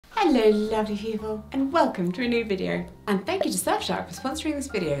Hello lovely people and welcome to a new video. And thank you to Surfshark for sponsoring this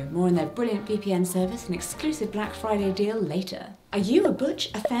video. More on their brilliant VPN service and exclusive Black Friday deal later. Are you a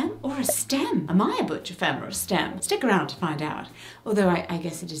butch, a femme or a stem? Am I a butch, a femme or a stem? Stick around to find out. Although I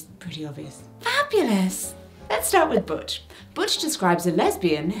guess it is pretty obvious. Fabulous! Let's start with butch. Butch describes a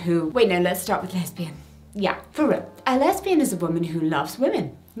lesbian who... Wait no, let's start with lesbian. Yeah, for real. A lesbian is a woman who loves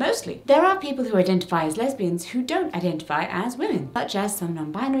women. Mostly. There are people who identify as lesbians who don't identify as women, such as some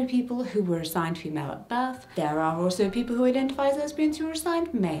non-binary people who were assigned female at birth. There are also people who identify as lesbians who were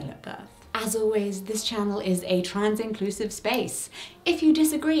assigned male at birth. As always, this channel is a trans-inclusive space. If you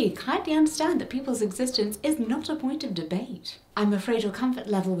disagree, kindly understand that people's existence is not a point of debate. I'm afraid your comfort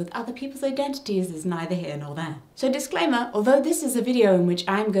level with other people's identities is neither here nor there. So disclaimer, although this is a video in which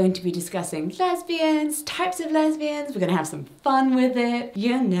I'm going to be discussing lesbians, types of lesbians, we're going to have some fun with it.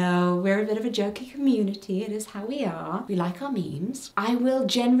 You know, we're a bit of a jokey community, it is how we are. We like our memes. I will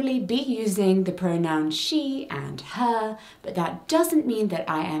generally be using the pronouns she and her, but that doesn't mean that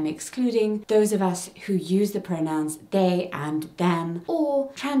I am excluding those of us who use the pronouns they and them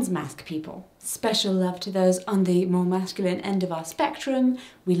or transmasc people. Special love to those on the more masculine end of our spectrum.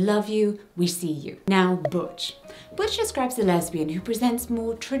 We love you, we see you. Now, butch. Butch describes a lesbian who presents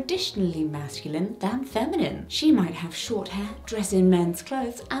more traditionally masculine than feminine. She might have short hair, dress in men's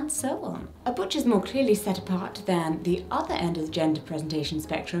clothes, and so on. A butch is more clearly set apart than the other end of the gender presentation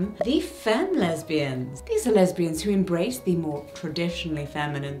spectrum, the femme lesbians. These are lesbians who embrace the more traditionally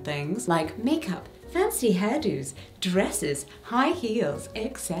feminine things like makeup, fancy hairdos, dresses, high heels,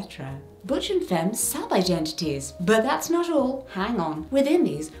 etc. Butch and femme sub-identities, but that's not all. Hang on. Within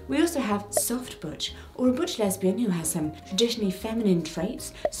these, we also have soft butch, or a butch lesbian who has some traditionally feminine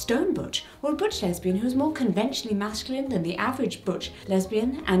traits, stone butch, or a butch lesbian who is more conventionally masculine than the average butch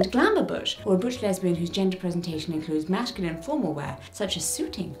lesbian, and glamour butch, or a butch lesbian whose gender presentation includes masculine formal wear, such as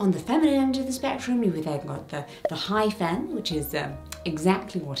suiting. On the feminine end of the spectrum, we've then got the high femme, which is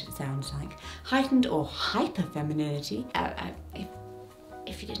exactly what it sounds like, heightened or hyper femininity.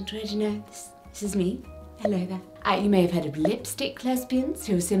 If you didn't already know, this is me. Hello there. You may have heard of lipstick lesbians,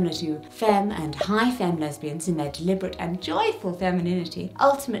 who are similar to femme and high femme lesbians in their deliberate and joyful femininity.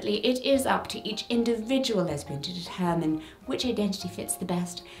 Ultimately, it is up to each individual lesbian to determine which identity fits the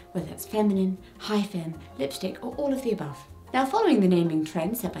best, whether that's feminine, high femme, lipstick, or all of the above. Now, following the naming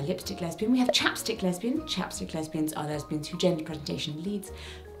trend set by lipstick lesbian, we have chapstick lesbian. Chapstick lesbians are lesbians whose gender presentation leads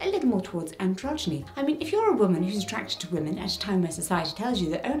a little more towards androgyny. I mean, if you're a woman who's attracted to women at a time where society tells you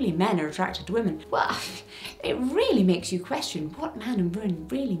that only men are attracted to women, well, it really makes you question what man and woman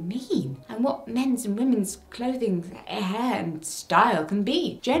really mean, and what men's and women's clothing, hair and style can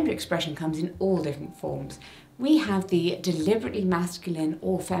be. Gender expression comes in all different forms. We have the deliberately masculine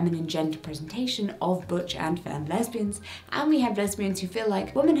or feminine gender presentation of butch and femme lesbians, and we have lesbians who feel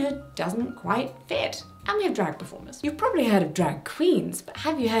like womanhood doesn't quite fit. And we have drag performers. You've probably heard of drag queens, but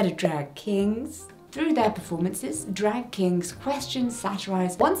have you heard of drag kings? Through their performances, drag kings question,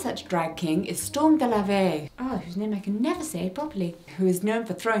 satirize. One such drag king is Storm de la Vega, whose name I can never say properly, who is known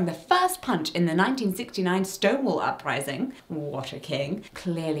for throwing the first punch in the 1969 Stonewall Uprising. What a king.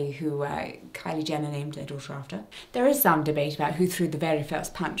 Clearly who Kylie Jenner named their daughter after. There is some debate about who threw the very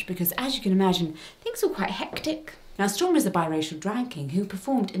first punch because, as you can imagine, things were quite hectic. Now, Storm is a biracial drag king who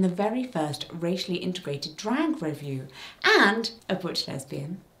performed in the very first racially integrated drag review, and a butch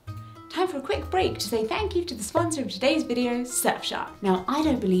lesbian. Time for a quick break to say thank you to the sponsor of today's video, Surfshark. Now, I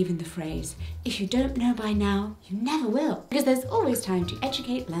don't believe in the phrase, if you don't know by now, you never will, because there's always time to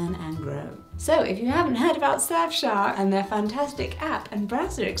educate, learn and grow. So if you haven't heard about Surfshark and their fantastic app and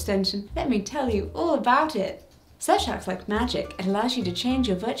browser extension, let me tell you all about it. Surfshark's like magic. It allows you to change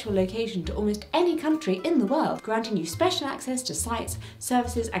your virtual location to almost any country in the world, granting you special access to sites,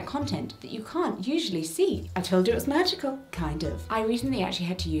 services and content that you can't usually see. I told you it was magical. Kind of. I recently actually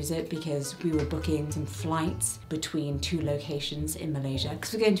had to use it because we were booking some flights between two locations in Malaysia,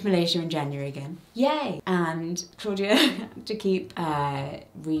 because we're going to Malaysia in January again. Yay! And Claudia had to keep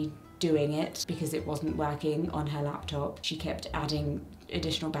redoing it because it wasn't working on her laptop. She kept adding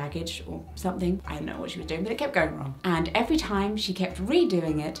additional baggage or something. I don't know what she was doing, but it kept going wrong. And every time she kept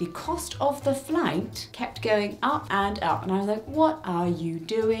redoing it, the cost of the flight kept going up and up. And I was like, what are you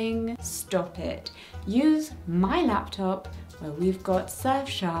doing? Stop it. Use my laptop where we've got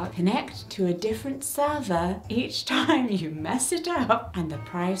Surfshark. Connect to a different server each time you mess it up, and the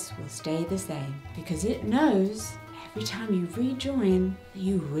price will stay the same because it knows every time you rejoin that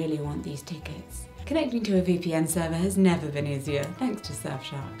you really want these tickets. Connecting to a VPN server has never been easier, thanks to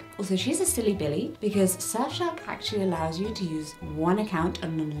Surfshark. Also, she's a silly Billy because Surfshark actually allows you to use one account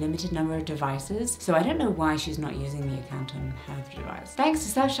on a limited number of devices, so I don't know why she's not using the account on her device. Thanks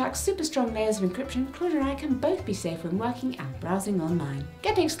to Surfshark's super strong layers of encryption, Claude and I can both be safe when working and browsing online.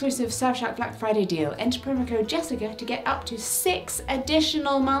 Get an exclusive Surfshark Black Friday deal. Enter promo code Jessica to get up to 6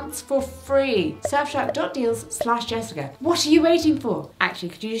 additional months for free. Surfshark.deals/Jessica. What are you waiting for? Actually,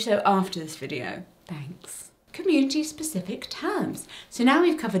 could you do so after this video? Thanks. Community-specific terms. So now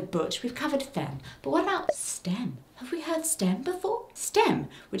we've covered Butch, we've covered Femme, but what about STEM? Have we heard STEM before? STEM,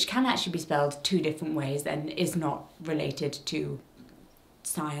 which can actually be spelled 2 different ways and is not related to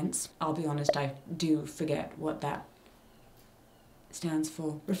science. I'll be honest, I do forget what that stands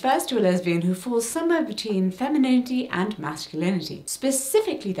for. Refers to a lesbian who falls somewhere between femininity and masculinity.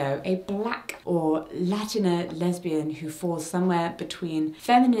 Specifically though, a black or Latina lesbian who falls somewhere between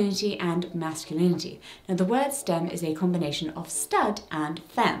femininity and masculinity. Now the word STEM is a combination of stud and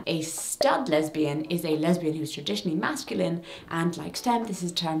femme. A stud lesbian is a lesbian who's traditionally masculine, and like STEM, this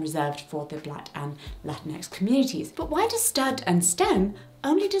is a term reserved for the Black and Latinx communities. But why does stud and STEM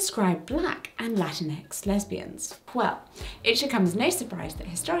only describe Black and Latinx lesbians? Well, it should come as no surprise that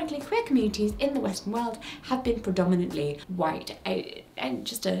historically queer communities in the Western world have been predominantly white, and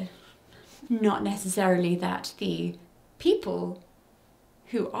just not necessarily that the people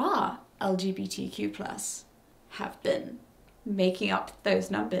who are LGBTQ+ have been making up those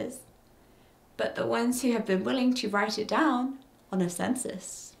numbers, but the ones who have been willing to write it down on a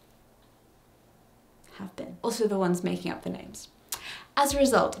census have been. Also the ones making up the names. As a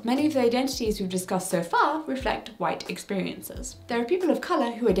result, many of the identities we've discussed so far reflect white experiences. There are people of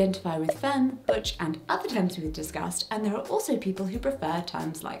colour who identify with Femme, Butch and other terms we've discussed, and there are also people who prefer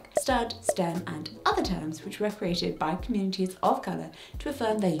terms like stud, STEM and other terms which were created by communities of colour to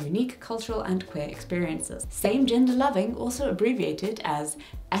affirm their unique cultural and queer experiences. Same gender loving, also abbreviated as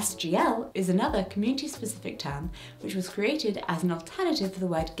SGL, is another community-specific term which was created as an alternative for the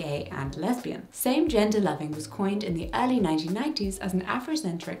word gay and lesbian. Same gender loving was coined in the early 1990s as an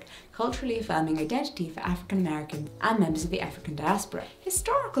Afrocentric, culturally affirming identity for African Americans and members of the African diaspora.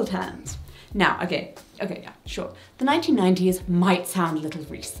 Historical terms. Now, okay, yeah, sure. The 1990s might sound a little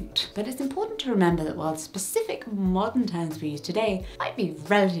recent, but it's important to remember that while the specific modern terms we use today might be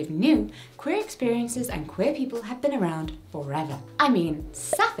relatively new, queer experiences and queer people have been around forever. I mean,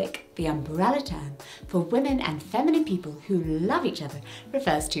 sapphic, the umbrella term for women and feminine people who love each other,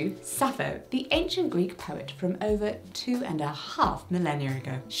 refers to Sappho, the ancient Greek poet from over 2.5 millennia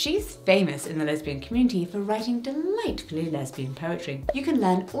ago. She's famous in the lesbian community for writing delightfully lesbian poetry. You can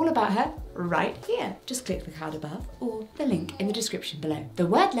learn all about her right here. Just click the card above or the link in the description below. The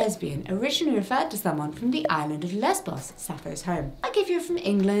word lesbian originally referred to someone from the island of Lesbos, Sappho's home. Like if you're from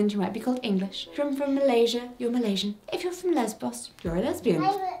England, you might be called English. If you're from Malaysia, you're Malaysian. If you're from Lesbos, you're a lesbian.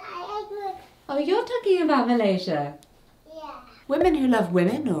 Oh, you're talking about Malaysia? Yeah. Women who love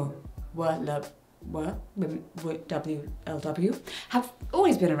women, or WLW, have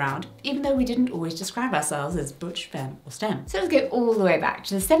always been around, even though we didn't always describe ourselves as Butch, Femme or STEM. So let's go all the way back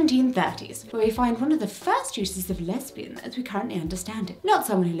to the 1730s, where we find one of the first uses of lesbian as we currently understand it. Not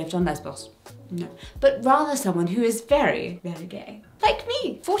someone who lived on Lesbos, no, but rather someone who is very, very gay. Like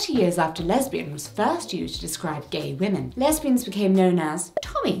me! 40 years after lesbian was first used to describe gay women, lesbians became known as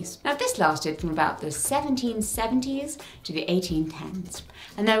Tommies. Now this lasted from about the 1770s to the 1810s.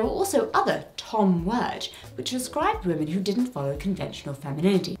 And there were also other Tom words, which described women who didn't follow conventional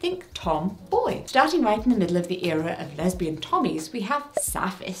femininity. Think tomboy. Starting right in the middle of the era of lesbian Tommies, we have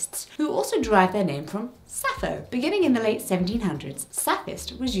Saphists, who also derive their name from Sappho. Beginning in the late 1700s,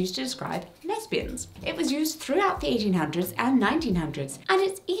 Sapphist was used to describe lesbians. It was used throughout the 1800s and 1900s, and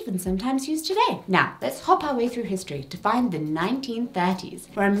it's even sometimes used today. Now, let's hop our way through history to find the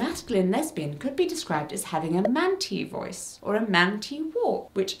 1930s, where a masculine lesbian could be described as having a manatee voice, or a manatee walk,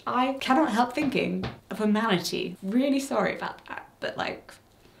 which I cannot help thinking of a manatee. Really sorry about that, but like...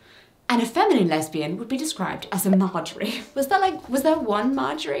 And a feminine lesbian would be described as a Marjorie. Was there one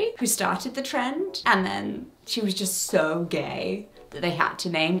Marjorie who started the trend and then she was just so gay that they had to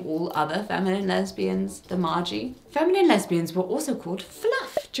name all other feminine lesbians the Margie? Feminine lesbians were also called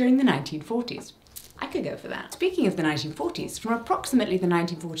fluff during the 1940s. I could go for that. Speaking of the 1940s, from approximately the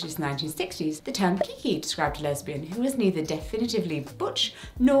 1940s to 1960s, the term kiki described a lesbian who was neither definitively butch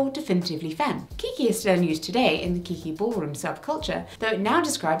nor definitively femme. Kiki is still used today in the kiki ballroom subculture, though it now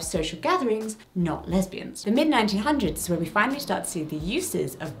describes social gatherings, not lesbians. The mid-1900s is where we finally start to see the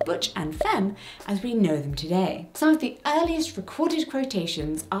uses of butch and femme as we know them today. Some of the earliest recorded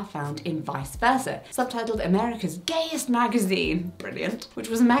quotations are found in Vice Versa, subtitled America's Gayest Magazine, brilliant, which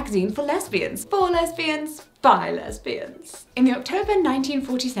was a magazine for lesbians, by lesbians. In the October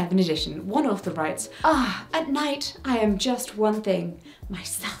 1947 edition, one author writes, at night I am just one thing,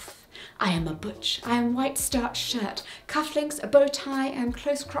 myself. I am a butch. I am white starched shirt, cufflinks, a bow tie, and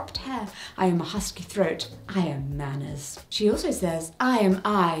close cropped hair. I am a husky throat. I am manners. She also says, I am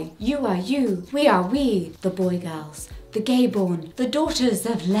I, you are you, we are we, the boy girls, the gay-born, the daughters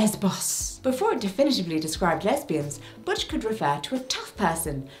of Lesbos. Before it definitively described lesbians, butch could refer to a tough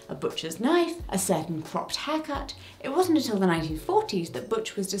person, a butcher's knife, a certain cropped haircut. It wasn't until the 1940s that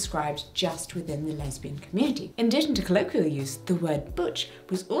butch was described just within the lesbian community. In addition to colloquial use, the word butch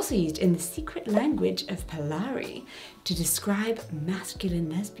was also used in the secret language of Polari to describe masculine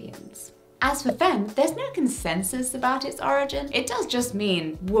lesbians. As for femme, there's no consensus about its origin. It does just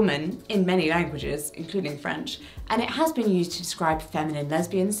mean woman in many languages, including French, and it has been used to describe feminine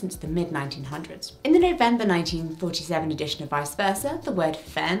lesbians since the mid-1900s. In the November 1947 edition of Vice Versa, the word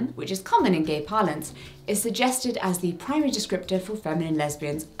femme, which is common in gay parlance, is suggested as the primary descriptor for feminine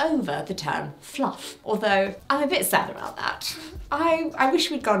lesbians over the term fluff, although I'm a bit sad about that. I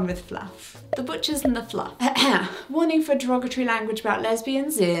wish we'd gone with fluff. The butchers and the fluff. Warning for derogatory language about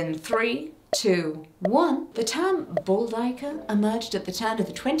lesbians in 3, 2, 1. The term baldyker emerged at the turn of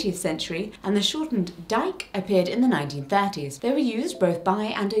the 20th century, and the shortened dyke appeared in the 1930s. They were used both by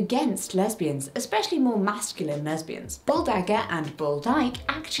and against lesbians, especially more masculine lesbians. Baldyker and baldyke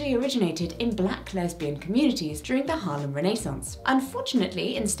actually originated in black lesbian communities during the Harlem Renaissance.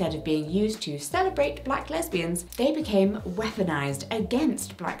 Unfortunately, instead of being used to celebrate black lesbians, they became weaponized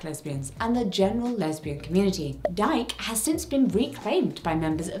against black lesbians and the general lesbian community. Dyke has since been reclaimed by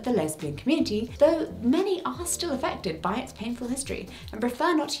members of the lesbian community, though many are still affected by its painful history and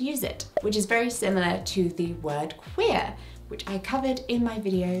prefer not to use it, which is very similar to the word queer, which I covered in my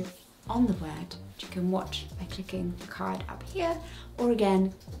video on the word, which you can watch by clicking the card up here, or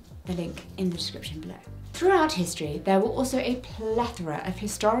again, the link in the description below. Throughout history, there were also a plethora of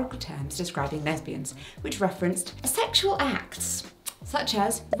historical terms describing lesbians, which referenced sexual acts, such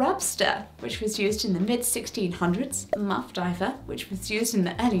as rubster, which was used in the mid-1600s, muffdiver, which was used in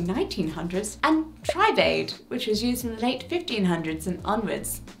the early 1900s, and tribade, which was used in the late 1500s and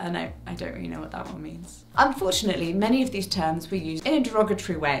onwards. No, I don't really know what that one means. Unfortunately, many of these terms were used in a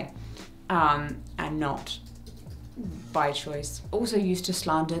derogatory way, and not by choice. Also used to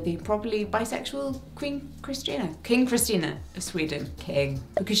slander the probably bisexual King Christina of Sweden,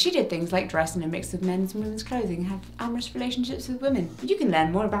 because she did things like dress in a mix of men's and women's clothing and have amorous relationships with women. You can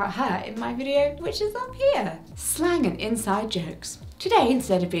learn more about her in my video, which is up here. Slang and inside jokes. Today,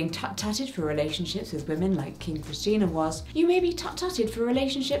 instead of being tut-tutted for relationships with women like King Christina was, you may be tut-tutted for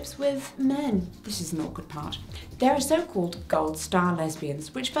relationships with men. This is an awkward part. There are so-called gold star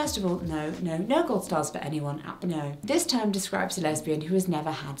lesbians, which first of all, no gold stars for anyone, no. This term describes a lesbian who has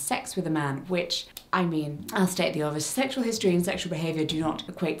never had sex with a man, which, I mean, I'll state the obvious, sexual history and sexual behaviour do not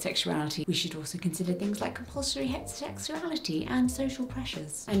equate sexuality. We should also consider things like compulsory heterosexuality and social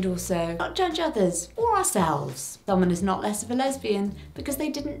pressures. And also, not judge others or ourselves. Someone is not less of a lesbian because they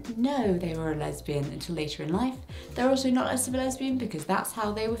didn't know they were a lesbian until later in life. They're also not less of a lesbian because that's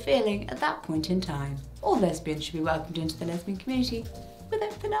how they were feeling at that point in time. All lesbians should be welcomed into the lesbian community with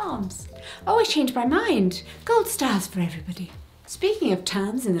open arms. Always change my mind. Gold stars for everybody. Speaking of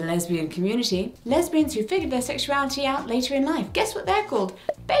terms in the lesbian community, lesbians who figured their sexuality out later in life, guess what they're called?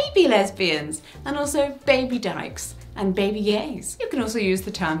 Baby lesbians, and also baby dykes and baby gays. You can also use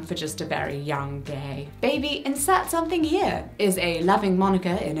the term for just a very young gay. Baby, insert something here, is a loving moniker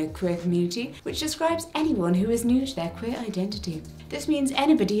in a queer community which describes anyone who is new to their queer identity. This means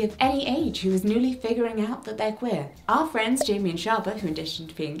anybody of any age who is newly figuring out that they're queer. Our friends Jamie and Shaaba, who in addition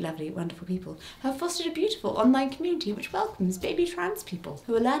to being lovely, wonderful people, have fostered a beautiful online community which welcomes baby trans people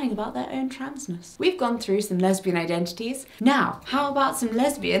who are learning about their own transness. We've gone through some lesbian identities. Now, how about some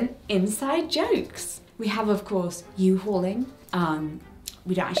lesbian inside jokes? We have, of course, U-hauling.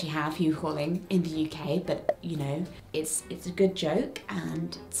 We don't actually have U-hauling in the UK, but you know, it's a good joke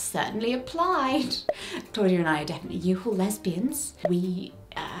and certainly applied. Claudia and I are definitely U-haul lesbians. We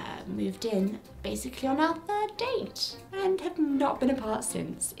moved in basically on our third date and have not been apart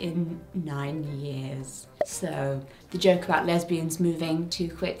since in 9 years. So the joke about lesbians moving too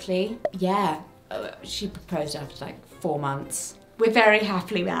quickly, yeah, She proposed after like 4 months. We're very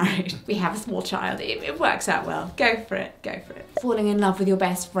happily married. We have a small child. It works out well. Go for it, go for it. Falling in love with your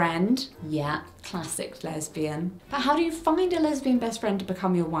best friend. Yeah, classic lesbian. But how do you find a lesbian best friend to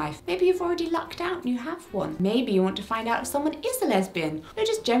become your wife? Maybe you've already lucked out and you have one. Maybe you want to find out if someone is a lesbian or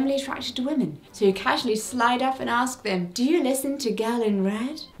just generally attracted to women. So you casually slide up and ask them, do you listen to Girl in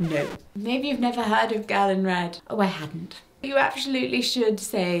Red? No. Maybe you've never heard of Girl in Red. Oh, I hadn't. You absolutely should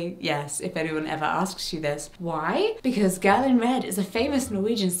say yes if anyone ever asks you this. Why? Because Girl in Red is a famous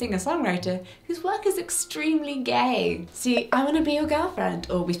Norwegian singer-songwriter whose work is extremely gay. See, I want to be your girlfriend,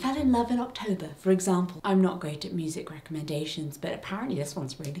 or we fell in love in October, for example. I'm not great at music recommendations, but apparently this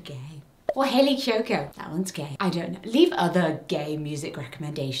one's really gay. Or Haley Kyoko, that one's gay. I don't know. Leave other gay music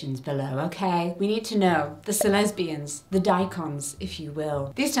recommendations below, okay? We need to know. The celesbians, the dicons, if you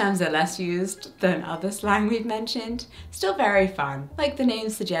will. These terms are less used than other slang we've mentioned. Still very fun. Like the name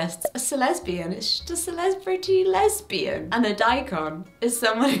suggests, a celesbian is just a celebrity lesbian. And a dicon is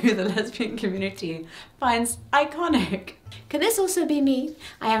someone who the lesbian community finds iconic. Can this also be me?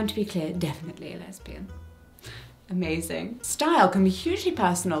 I am, to be clear, definitely a lesbian. Amazing. Style can be hugely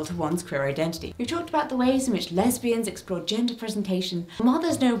personal to one's queer identity. We've talked about the ways in which lesbians explore gender presentation, and while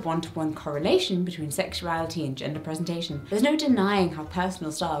there's no one-to-one correlation between sexuality and gender presentation, there's no denying how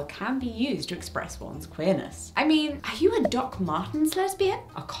personal style can be used to express one's queerness. I mean, are you a Doc Martens lesbian,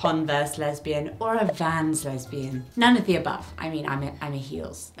 a Converse lesbian, or a Vans lesbian? None of the above. I mean, I'm a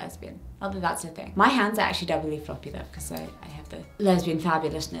heels lesbian. Although that's a thing. My hands are actually doubly floppy though, because I have the lesbian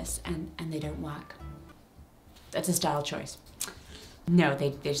fabulousness and they don't work. That's a style choice. No,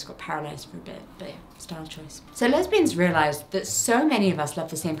 they just got paralyzed for a bit, but yeah, style choice. So lesbians realized that so many of us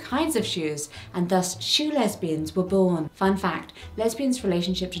love the same kinds of shoes, and thus shoe lesbians were born. Fun fact, lesbians'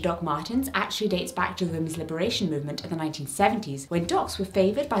 relationship to Doc Martens actually dates back to the women's liberation movement of the 1970s, when Docs were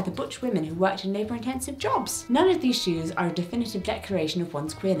favored by the butch women who worked in labor-intensive jobs. None of these shoes are a definitive declaration of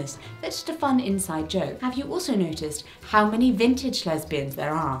one's queerness. That's just a fun inside joke. Have you also noticed how many vintage lesbians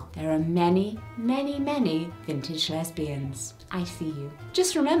there are? There are many, many, many vintage lesbians. I see you.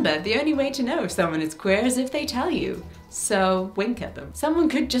 Just remember, the only way to know if someone is queer is if they tell you. So wink at them. Someone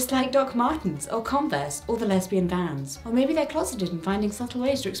could just like Doc Martens or Converse or the lesbian Vans. Or maybe they're closeted and finding subtle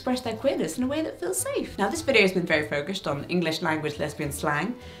ways to express their queerness in a way that feels safe. Now this video has been very focused on English language lesbian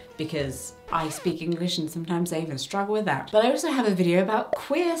slang because I speak English and sometimes I even struggle with that. But I also have a video about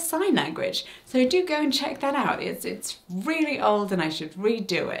queer sign language, so do go and check that out. It's really old and I should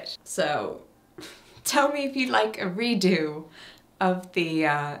redo it. So tell me if you'd like a redo of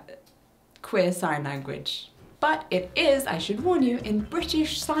the queer sign language. But it is, I should warn you, in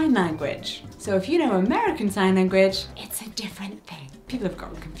British Sign Language. So if you know American Sign Language, it's a different thing. People have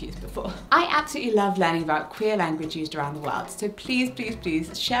gotten confused before. I absolutely love learning about queer language used around the world, so please, please,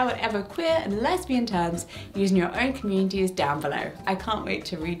 please share whatever queer and lesbian terms used in your own communities down below. I can't wait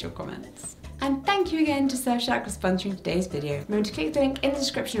to read your comments. And thank you again to Surfshark for sponsoring today's video. Remember to click the link in the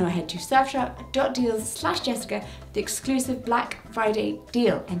description or head to surfshark.deals/Jessica for the exclusive Black Friday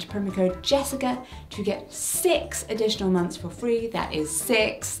deal. Enter promo code Jessica to get 6 additional months for free. That is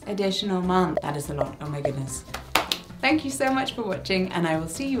 6 additional months. That is a lot, oh my goodness. Thank you so much for watching and I will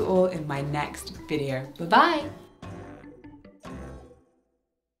see you all in my next video. Bye bye.